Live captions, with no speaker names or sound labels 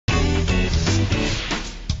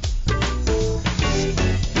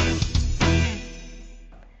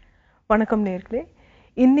வணக்கம் நேயர்களே.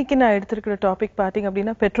 இன்னைக்கு நான் எடுத்திருக்கிற டாபிக் பாத்தீங்க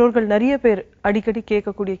அப்படின்னா, பெற்றோர்கள் நிறைய பேர் அடிக்கடி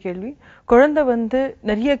கேட்கக்கூடிய கேள்வி, குழந்தை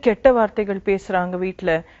நிறைய கெட்ட வார்த்தைகள் பேசுறாங்க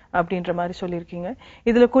வீட்ல அப்படின்ற மாதிரி சொல்லியிருக்கீங்க.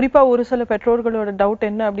 இதுல குறிப்பா ஒரு சில பெற்றோர்களோட டவுட்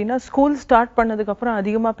என்ன அப்படின்னா, ஸ்கூல் ஸ்டார்ட் பண்ணதுக்கு அப்புறம்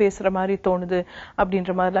அதிகமா பேசுற மாதிரி தோணுது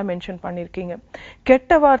அப்படின்ற மாதிரிலாம் மென்ஷன் பண்ணியிருக்கீங்க.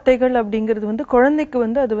 கெட்ட வார்த்தைகள் அப்படிங்கிறது குழந்தைக்கு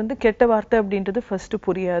அது கெட்ட வார்த்தை அப்படின்றது ஃபர்ஸ்ட்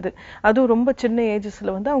புரியாது. அதுவும் ரொம்ப சின்ன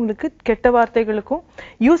ஏஜஸ்ல அவங்களுக்கு கெட்ட வார்த்தைகளுக்கும்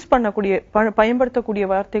யூஸ் பண்ணக்கூடிய பயன்படுத்தக்கூடிய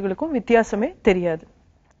வார்த்தைகளுக்கும் வித்தியாசமே தெரியாது.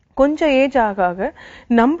 கொஞ்சம் ஏஜ் ஆக ஆக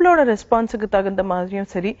நம்மளோட ரெஸ்பான்ஸுக்கு தகுந்த மாதிரியும்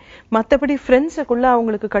சரி, மற்றபடி ஃப்ரெண்ட்ஸுக்குள்ள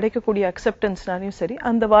அவங்களுக்கு கிடைக்கக்கூடிய அக்செப்டன்ஸ்னாலையும் சரி,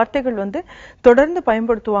 அந்த வார்த்தைகள் தொடர்ந்து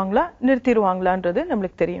பயன்படுத்துவாங்களா நிறுத்திடுவாங்களான்றது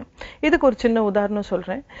நம்மளுக்கு தெரியும். இதுக்கு ஒரு சின்ன உதாரணம்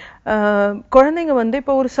சொல்றேன். குழந்தைங்க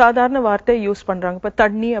இப்போ ஒரு சாதாரண வார்த்தையை யூஸ் பண்றாங்க. இப்போ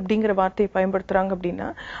தண்ணி அப்படிங்கிற வார்த்தையை பயன்படுத்துறாங்க அப்படின்னா,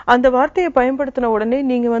 அந்த வார்த்தையை பயன்படுத்தின உடனே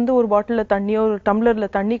நீங்க ஒரு பாட்டில தண்ணியோ ஒரு டம்ளர்ல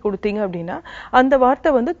தண்ணி கொடுத்தீங்க அப்படின்னா, அந்த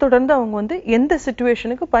வார்த்தை தொடர்ந்து அவங்க எந்த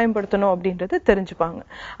சிச்சுவேஷனுக்கு பயன்படுத்தணும் அப்படின்றது தெரிஞ்சுப்பாங்க.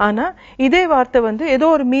 ஆனா இதே வார்த்தை ஏதோ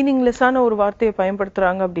ஒரு மீனிங்லெஸ்ஸான ஒரு வார்த்தையை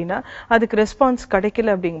பயன்படுத்துறாங்க அப்படின்னா, அதுக்கு ரெஸ்பான்ஸ்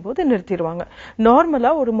கிடைக்கல அப்படிங்கும்போது நிறுத்திடுவாங்க.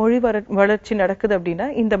 நார்மலா ஒரு மொழி வளர்ச்சி நடக்குது அப்படின்னா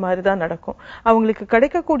இந்த மாதிரி தான் நடக்கும். அவங்களுக்கு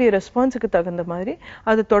கிடைக்கக்கூடிய ரெஸ்பான்ஸுக்கு தகுந்த மாதிரி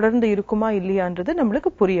அது தொடர்ந்து இருக்குமா இல்லையான்றது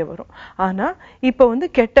நம்மளுக்கு புரிய வரும். ஆனா இப்ப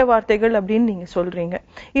கெட்ட வார்த்தைகள் அப்படின்னு நீங்க சொல்றீங்க.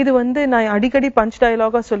 இது நான் அடிக்கடி பஞ்ச்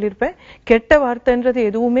டயலாகா சொல்லியிருப்பேன். கெட்ட வார்த்தைன்றது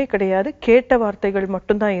எதுவுமே கிடையாது, கேட்ட வார்த்தைகள்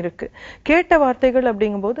மட்டும்தான் இருக்கு. கேட்ட வார்த்தைகள்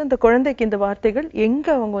அப்படிங்கும்போது அந்த குழந்தைக்கு இந்த வார்த்தைகள் எங்க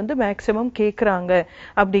அவங்க மேக்ஸிமம் கேக்குறாங்க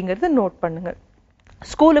அப்படிங்கறத நோட் பண்ணுங்க.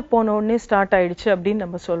 ஸ்கூலுக்கு போன உடனே ஸ்டார்ட் ஆயிடுச்சு அப்படின்னு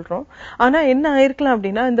நம்ம சொல்றோம். ஆனா என்ன ஆயிருக்கலாம்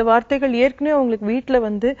அப்படின்னா, இந்த வார்த்தைகள் ஏற்கனவே அவங்களுக்கு வீட்டுல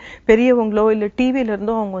பெரியவங்களோ இல்ல டிவில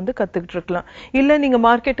இருந்தோ அவங்க கத்துக்கிட்டு இருக்கலாம். இல்ல நீங்க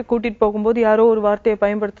மார்க்கெட்டுக்கு கூட்டிட்டு போகும்போது யாரோ ஒரு வார்த்தையை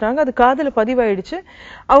பயன்படுத்துறாங்க, அது காதுல பதிவாயிடுச்சு.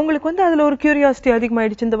 அவங்களுக்கு அதுல ஒரு கியூரியாசிட்டி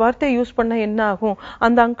அதிகமாயிடுச்சு. இந்த வார்த்தையை யூஸ் பண்ண என்ன ஆகும்,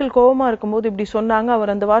 அந்த அங்கிள் கோவமா இருக்கும்போது இப்படி சொன்னாங்க,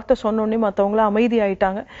 அவர் அந்த வார்த்தை சொன்ன உடனே மத்தவங்கள அமைதி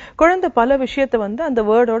ஆயிட்டாங்க. குழந்தை பல விஷயத்த அந்த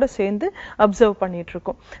வேர்டோட சேர்ந்து அப்சர்வ் பண்ணிட்டு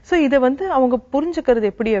இருக்கும். சோ இதை அவங்க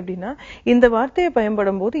புரிஞ்சுக்கிறது எப்படி அப்படின்னா, இந்த வார்த்தையை பயன்படும்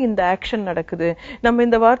போது இந்த ஆக்ஷன் நடக்குது. நம்ம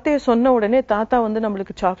இந்த வார்த்தையை சொன்ன உடனே தாத்தா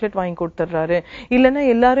நம்மளுக்கு சாக்லேட் வாங்கி கொடுத்துறாரு, இல்லைன்னா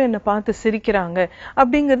எல்லாரும் என்ன பார்த்து சிரிக்கிறாங்க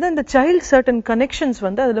அப்படிங்கிறது அந்த சைல்ட் சர்டன் கனெக்ஷன்ஸ்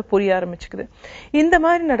அதுல புரிய ஆரம்பிச்சுக்குது. இந்த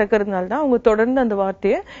மாதிரி நடக்கிறதுனால தான் அவங்க தொடர்ந்து அந்த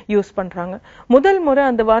வார்த்தையை யூஸ் பண்றாங்க. முதல் முறை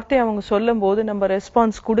அந்த வார்த்தையை அவங்க சொல்லும் போது நம்ம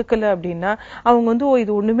ரெஸ்பான்ஸ் கொடுக்கல அப்படின்னா அவங்க ஓ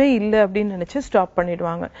இது ஒண்ணுமே இல்லை அப்படின்னு நினைச்சு ஸ்டாப்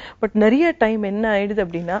பண்ணிடுவாங்க. பட் நிறைய டைம் என்ன ஆயிடுது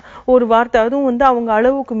அப்படின்னா, ஒரு வார்த்தை அதுவும் அவங்க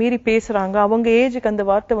அளவுக்கு மீறி பேசுறாங்க, அவங்க ஏஜுக்கு அந்த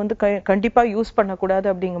வார்த்தை கண்டிப்பா யூஸ் பண்ண கூடாது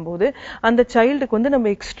அப்படிங்கும்போது அந்த சைல்டுக்கு நம்ம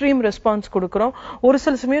எக்ஸ்ட்ரீம் ரெஸ்பான்ஸ் கொடுக்கிறோம். ஒரு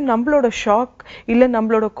சில சமயம் நம்மளோட ஷாக் இல்ல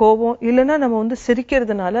நம்மளோட கோபம் இல்லைன்னா நம்ம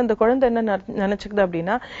சிரிக்கிறதுனால அந்த குழந்தை என்ன நினைச்சுக்குது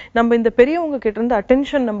அப்படின்னா, நம்ம இந்த பெரியவங்க கிட்ட இருந்து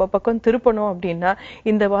அட்டென்ஷன் நம்ம பக்கம் திருப்பணும் அப்படின்னா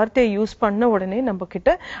இந்த வார்த்தையை யூஸ் பண்ண உடனே நம்ம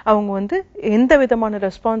கிட்ட அவங்க எந்த விதமான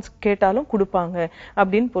ரெஸ்பான்ஸ் கேட்டாலும் கொடுப்பாங்க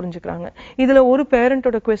அப்படின்னு புரிஞ்சுக்கிறாங்க. இதுல ஒரு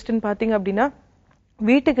பேரண்டோட குவெஸ்டின் பாத்தீங்க அப்படின்னா,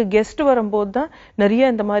 வீட்டுக்கு கெஸ்ட் வரும்போது தான் நிறைய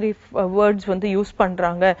இந்த மாதிரி வேர்ட்ஸ் யூஸ்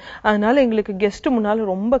பண்றாங்க, அதனால எங்களுக்கு கெஸ்ட் முன்னால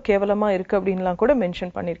ரொம்ப கேவலமா இருக்கு அப்படின்லாம் கூட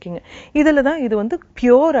மென்ஷன் பண்ணிருக்கீங்க. இதுலதான் இது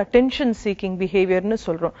பியூர் அட்டென்ஷன் சீக்கிங் பிஹேவியர்னு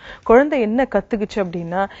சொல்றோம். குழந்தை என்ன கத்துக்குச்சு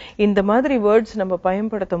அப்படின்னா, இந்த மாதிரி வேர்ட்ஸ் நம்ம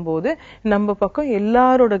பயன்படுத்தும் போது நம்ம பக்கம்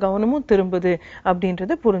எல்லாரோட கவனமும் திரும்புது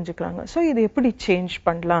அப்படின்றது புரிஞ்சுக்கிறாங்க. ஸோ இது எப்படி சேஞ்ச்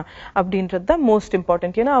பண்ணலாம் அப்படின்றது தான் மோஸ்ட்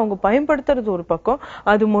இம்பார்ட்டன்ட். ஏன்னா அவங்க பயன்படுத்துறது ஒரு பக்கம்,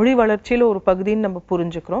 அது மொழி வளர்ச்சியில ஒரு பகுதின்னு நம்ம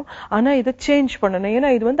புரிஞ்சுக்கிறோம். ஆனா இதை சேஞ்ச் பண்ணணும். ஏன்னா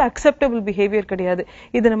இது அக்செப்டபிள் பிஹேவியர் கிடையாது,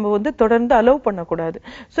 இது நம்ம தொடர்ந்து அலோவ் பண்ணக்கூடாது.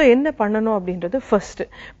 ஸோ என்ன பண்ணணும் அப்படின்றது ஃபர்ஸ்ட்,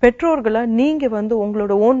 பெற்றோர்களா நீங்க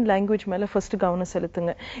உங்களோட ஓன் லாங்குவேஜ் மேல ஃபர்ஸ்ட் கவனம்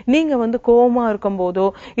செலுத்துங்க. நீங்க கோவமா இருக்கும் போதோ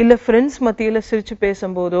இல்ல ஃப்ரெண்ட்ஸ் மத்தியில சிரிச்சு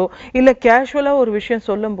பேசும்போதோ இல்ல கேஷுவலா ஒரு விஷயம்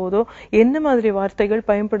சொல்லும் போதோ என்ன மாதிரி வார்த்தைகள்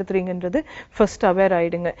பயன்படுத்துறீங்கன்றது ஃபர்ஸ்ட் அவேர்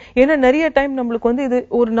ஆயிடுங்க. ஏன்னா நிறைய டைம் நம்மளுக்கு இது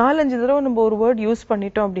ஒரு 4-5 தடவை நம்ம ஒரு வேர்ட் யூஸ்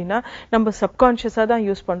பண்ணிட்டோம் அப்படின்னா நம்ம சப்கான்ஷியஸா தான்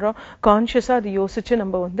யூஸ் பண்றோம், கான்ஷியஸா அது யோசிச்சு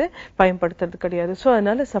நம்ம பயன்படுத்துறது கிடையாது. ஸோ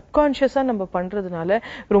அதனால சப்கான்ஷியஸா நம்ம பண்றதுனால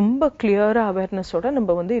ரொம்ப கிளியரா அவேர்னஸோட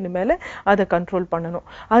நம்ம இனிமேல அதை கண்ட்ரோல் பண்ணணும்.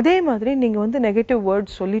 அதே மாதிரி நீங்க நெகட்டிவ்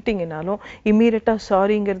வேர்ட்ஸ் சொல்லிட்டீங்கன்னாலும் இம்மீடியட்டா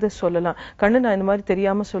சாரிங்கிறத சொல்லலாம். கண்ணு நான் இந்த மாதிரி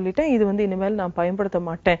தெரியாம சொல்லிட்டேன், இது இனிமேல் நான் பயன்படுத்த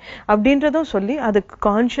மாட்டேன் அப்படின்றதும் சொல்லி அதுக்கு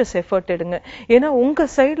கான்ஷியஸ் எஃபர்ட் எடுங்க. ஏன்னா உங்க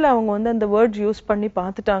சைட்ல அவங்க அந்த வேர்ட்ஸ் யூஸ் பண்ணி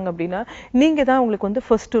பார்த்துட்டாங்க அப்படின்னா நீங்க தான் அவங்களுக்கு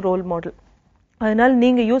ஃபர்ஸ்ட் ரோல் மாடல். அதனால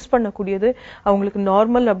நீங்க யூஸ் பண்ணக்கூடியது அவங்களுக்கு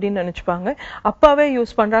நார்மல் அப்படின்னு நினைச்சுப்பாங்க. அப்பாவே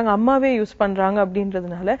யூஸ் பண்றாங்க, அம்மாவே யூஸ் பண்றாங்க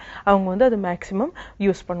அப்படின்றதுனால அவங்க அது மேக்சிமம்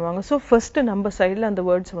யூஸ் பண்ணுவாங்க. ஸோ ஃபர்ஸ்ட் நம்ம சைட்ல அந்த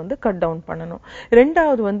வேர்ட்ஸ் கட் டவுன் பண்ணணும்.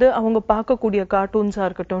 ரெண்டாவது அவங்க பார்க்கக்கூடிய கார்ட்டூன்ஸா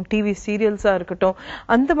இருக்கட்டும், டிவி சீரியல்ஸா இருக்கட்டும்,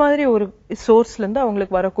 அந்த மாதிரி ஒரு சோர்ஸ்ல இருந்து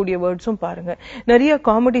அவங்களுக்கு வரக்கூடிய வேர்ட்ஸும் பாருங்க. நிறைய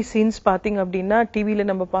காமெடி சீன்ஸ் பாத்தீங்க அப்படின்னா டிவில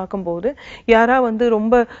நம்ம பார்க்கும்போது யாரா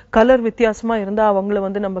ரொம்ப கலர் வித்தியாசமா இருந்தா அவங்கள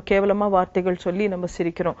நம்ம கேவலமா வார்த்தைகள் சொல்லி நம்ம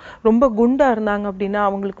சிரிக்கிறோம். ரொம்ப குண்டா இருந்தா இருந்தாங்க அப்படின்னா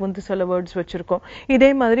அவங்களுக்கு வந்து சில வேர்ட்ஸ் வச்சிருக்கோம். இதே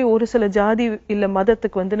மாதிரி ஒரு சில ஜாதி இல்ல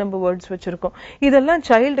மதத்துக்கு வந்து நம்ம வேர்ட்ஸ் வச்சிருக்கோம். இதெல்லாம்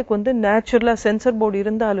சைல்டுக்கு வந்து நேச்சுரலா சென்சர் போர்டு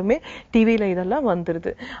இருந்தாலுமே டிவில இதெல்லாம்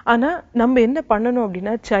வந்துருது. ஆனா நம்ம என்ன பண்ணணும்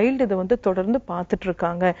அப்படின்னா சைல்டு இதை வந்து தொடர்ந்து பார்த்துட்டு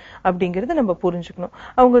இருக்காங்க அப்படிங்கறத நம்ம புரிஞ்சுக்கணும்.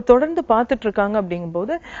 அவங்க தொடர்ந்து பார்த்துட்டு இருக்காங்க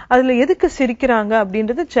அப்படிங்கும்போது அதுல எதுக்கு சிரிக்கிறாங்க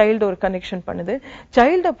அப்படின்றது சைல்டு ஒரு கனெக்ஷன் பண்ணுது.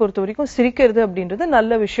 சைல்டை பொறுத்த வரைக்கும் சிரிக்கிறது அப்படின்றது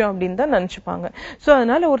நல்ல விஷயம் அப்படின்னு தான் நினைச்சுப்பாங்க. சோ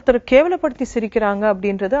அதனால ஒருத்தர் கேவலப்படுத்தி சிரிக்கிறாங்க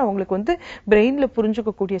அப்படின்றது அவங்களுக்கு வந்து பிரெயின்ல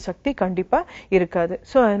புரிஞ்சுக்கக்கூடிய சக்தி கண்டிப்பா இருக்காது.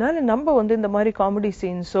 சோ அதனால நம்ம வந்து இந்த மாதிரி காமெடி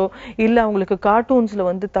சீன்ஸோ இல்ல அவங்களுக்கு கார்ட்டூன்ஸ்ல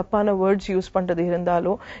வந்து தப்பான வேர்ட்ஸ் யூஸ் பண்றது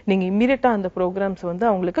இருந்தாலும் நீங்க இம்மீடியட்டா அந்த ப்ரோக்ராம்ஸ் வந்து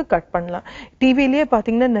அவங்களுக்கு கட் பண்ணலாம். டிவிலேயே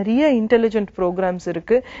பாத்தீங்கன்னா நிறைய இன்டெலிஜென்ட் ப்ரோக்ராம்ஸ்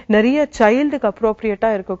இருக்கு, நிறைய சைல்டுக்கு அப்ரோப்ரியேட்டா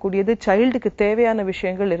இருக்கக்கூடியது, சைல்டுக்கு தேவையான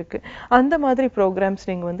விஷயங்கள் இருக்கு. அந்த மாதிரி ப்ரோக்ராம்ஸ்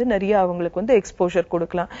நீங்க வந்து நிறைய அவங்களுக்கு வந்து எக்ஸ்போஷர்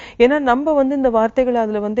கொடுக்கலாம். ஏன்னா நம்ம வந்து இந்த வார்த்தைகளை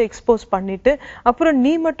அதுல வந்து எக்ஸ்போஸ் பண்ணிட்டு அப்புறம்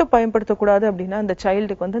நீ மட்டும் பயன்படுத்தக்கூடாது அப்படின்னா அந்த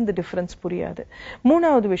சைல்டுக்கு வந்து அந்த டிஃபரன்ஸ் புரியாது.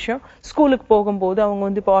 மூணாவது விஷயம், ஸ்கூலுக்கு போகும்போது அவங்க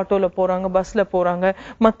வந்து இப்போ ஆட்டோல போறாங்க, பஸ்ல போறாங்க,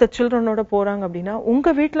 மத்த சில்ட்ரனோட போறாங்க அப்படின்னா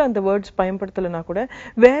உங்க வீட்டுல அந்த வேர்ட்ஸ் பயன்படுத்தலைன்னா கூட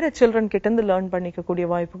வேற சில்ட்ரன் கிட்ட இருந்து லேர்ன் பண்ணிக்கக்கூடிய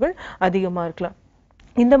வாய்ப்புகள் அதிகமா இருக்கலாம்.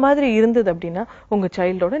 இந்த மாதிரி இருந்தது அப்படின்னா உங்க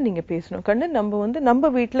சைல்டோட நீங்க பேசணும். கண்ணு நம்ம வந்து நம்ம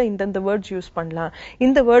வீட்டுல இந்த வேர்ட்ஸ் யூஸ் பண்ணலாம்,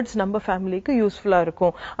 இந்த வேர்ட்ஸ் நம்ம ஃபேமிலிக்கு யூஸ்ஃபுல்லா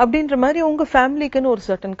இருக்கும் அப்படின்ற மாதிரி உங்க ஃபேமிலிக்குன்னு ஒரு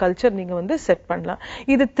சர்டன் கல்ச்சர் நீங்க வந்து செட் பண்ணலாம்.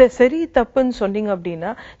 இது சரி தப்புன்னு சொன்னீங்க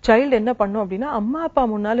அப்படின்னா சைல்டு என்ன பண்ணும் அப்படின்னா அம்மா அப்பா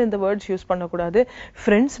முன்னால இந்த வேர்ட்ஸ் யூஸ் பண்ணக்கூடாது,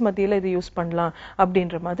 ஃப்ரெண்ட்ஸ் மத்தியில இது யூஸ் பண்ணலாம்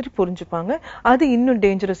அப்படின்ற மாதிரி புரிஞ்சுப்பாங்க. அது இன்னும்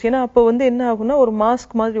டேஞ்சரஸ். ஏன்னா அப்போ வந்து என்ன ஆகும்னா ஒரு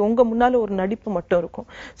மாஸ்க் மாதிரி உங்க முன்னால ஒரு நடிப்பு மட்டும் இருக்கும்.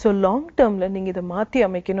 ஸோ லாங் டேர்ம்ல நீங்க இதை மாத்தி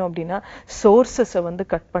அமைக்கணும் அப்படின்னா சோர்சஸை வந்து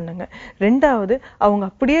கட் பண்ணுங்க. ரெண்டாவது, அவங்க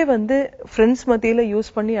அப்படியே வந்து ஃப்ரெண்ட்ஸ் மத்தியில யூஸ்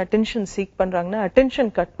பண்ணி அட்டென்ஷன் சீக் பண்றாங்கன்னா அட்டென்ஷன்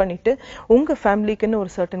கட் பண்ணிட்டு உங்க ஃபேமிலிக்குன்னு ஒரு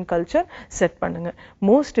சர்டன் கல்ச்சர் செட் பண்ணுங்க.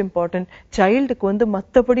 மோஸ்ட் இம்பார்ட்டன்ட், சைல்டுக்கு வந்து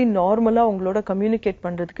மத்தபடி நார்மலா உங்களோட கம்யூனிகேட்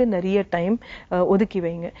பண்றதுக்கு நிறைய டைம் ஒதுக்கி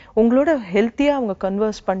வைங்க. உங்களோட ஹெல்த்தியா அவங்க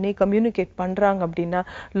கன்வர்ஸ் பண்ணி கம்யூனிகேட் பண்றாங்க அப்படின்னா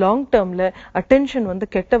லாங் டேர்ம்ல அட்டென்ஷன் வந்து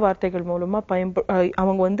கெட்ட வார்த்தைகள் மூலமா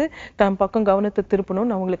அவங்க வந்து தன் பக்கம் கவனத்தை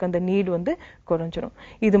திருப்பணும்னு அவங்களுக்கு அந்த நீட் வந்து குறைஞ்சிரும்.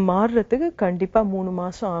 இது மாறுறதுக்கு கண்டிப்பா 3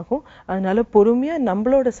 மாசம் ஆகும். அதனால பொறுமையா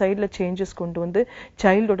நம்மளோட சைடுல சேஞ்சஸ் கொண்டு வந்து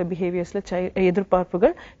சைல்டோட பிஹேவியர்ஸ்ல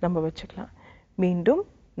எதிர்பார்ப்புகள் நம்ம வச்சுக்கலாம். மீண்டும்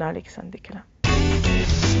நாளைக்கு சந்திக்கலாம்.